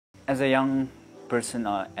As a young person,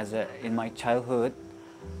 in my childhood,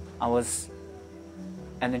 I was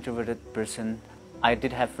an introverted person. I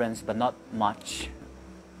did have friends, but not much.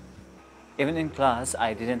 Even in class,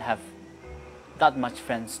 I didn't have that much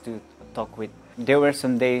friends to talk with. There were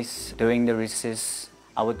some days during the recess,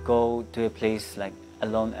 I would go to a place like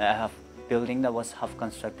alone. I have a building that was half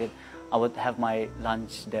constructed. I would have my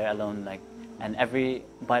lunch there alone, and every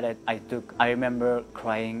bite that I took, I remember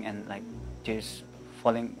crying and tears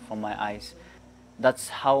falling from my eyes. That's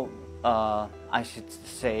how I should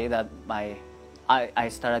say that I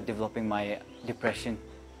started developing my depression.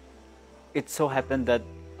 It so happened that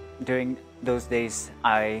during those days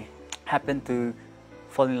I happened to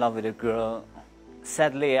fall in love with a girl.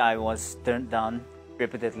 Sadly, I was turned down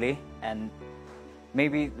repeatedly, and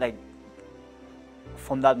maybe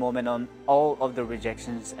from that moment on, all of the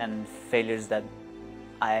rejections and failures that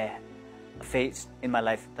I faced in my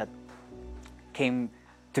life that came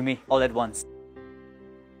to me all at once.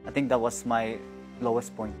 I think that was my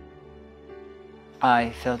lowest point.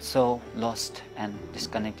 I felt so lost and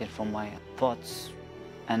disconnected from my thoughts,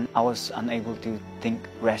 and I was unable to think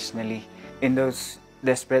rationally. In those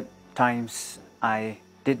desperate times, I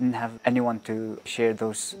didn't have anyone to share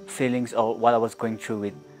those feelings or what I was going through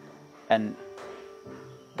with, and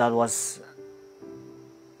that was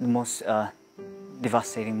the most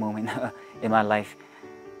devastating moment in my life.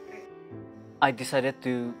 I decided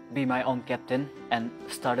to be my own captain and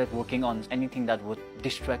started working on anything that would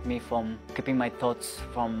distract me from keeping my thoughts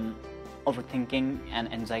from overthinking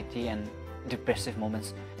and anxiety and depressive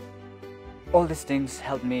moments. All these things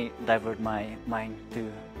helped me divert my mind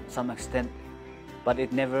to some extent, but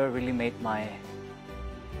it never really made my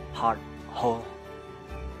heart whole.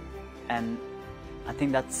 And I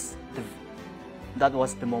think that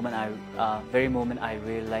was the moment very moment I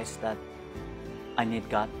realized that I need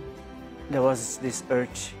God. There was this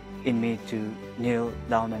urge in me to kneel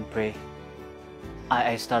down and pray.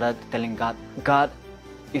 I started telling God, God,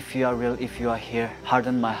 if you are real, if you are here,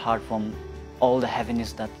 harden my heart from all the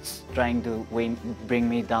heaviness that's trying to bring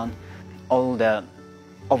me down, all the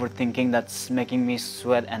overthinking that's making me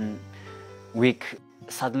sweat and weak.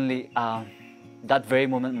 Suddenly, that very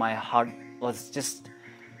moment, my heart was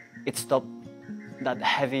it stopped. That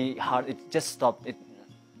heavy heart, it just stopped.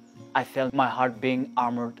 I felt my heart being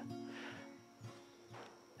armored.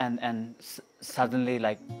 And suddenly,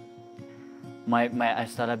 I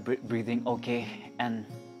started breathing okay, and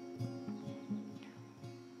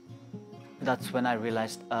that's when I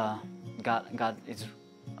realized God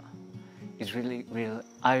is really real.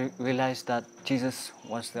 I realized that Jesus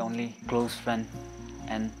was the only close friend,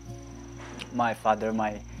 and my father,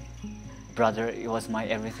 my brother, it was my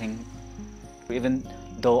everything. Even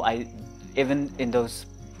in those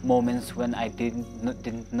moments when I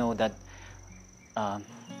didn't know that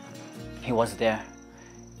He was there.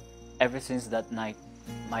 Ever since that night,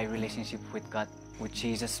 my relationship with God, with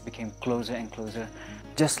Jesus, became closer and closer.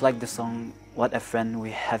 Just like the song, What a Friend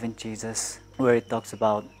We Have in Jesus, where it talks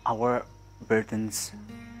about our burdens,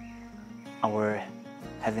 our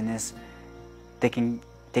heaviness, taking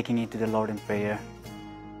it to the Lord in prayer.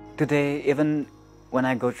 Today, even when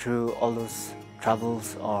I go through all those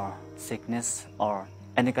troubles or sickness or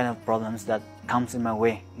any kind of problems that comes in my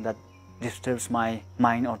way, that disturbs my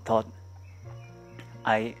mind or thought,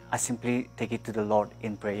 I simply take it to the Lord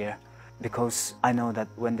in prayer, because I know that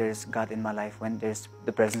when there is God in my life, when there's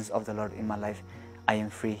the presence of the Lord in my life, I am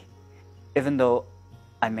free. Even though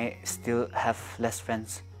I may still have less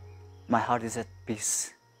friends, my heart is at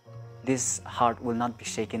peace. This heart will not be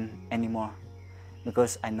shaken anymore,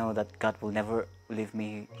 because I know that God will never leave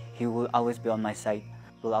me. He will always be on my side,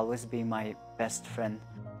 will always be my best friend.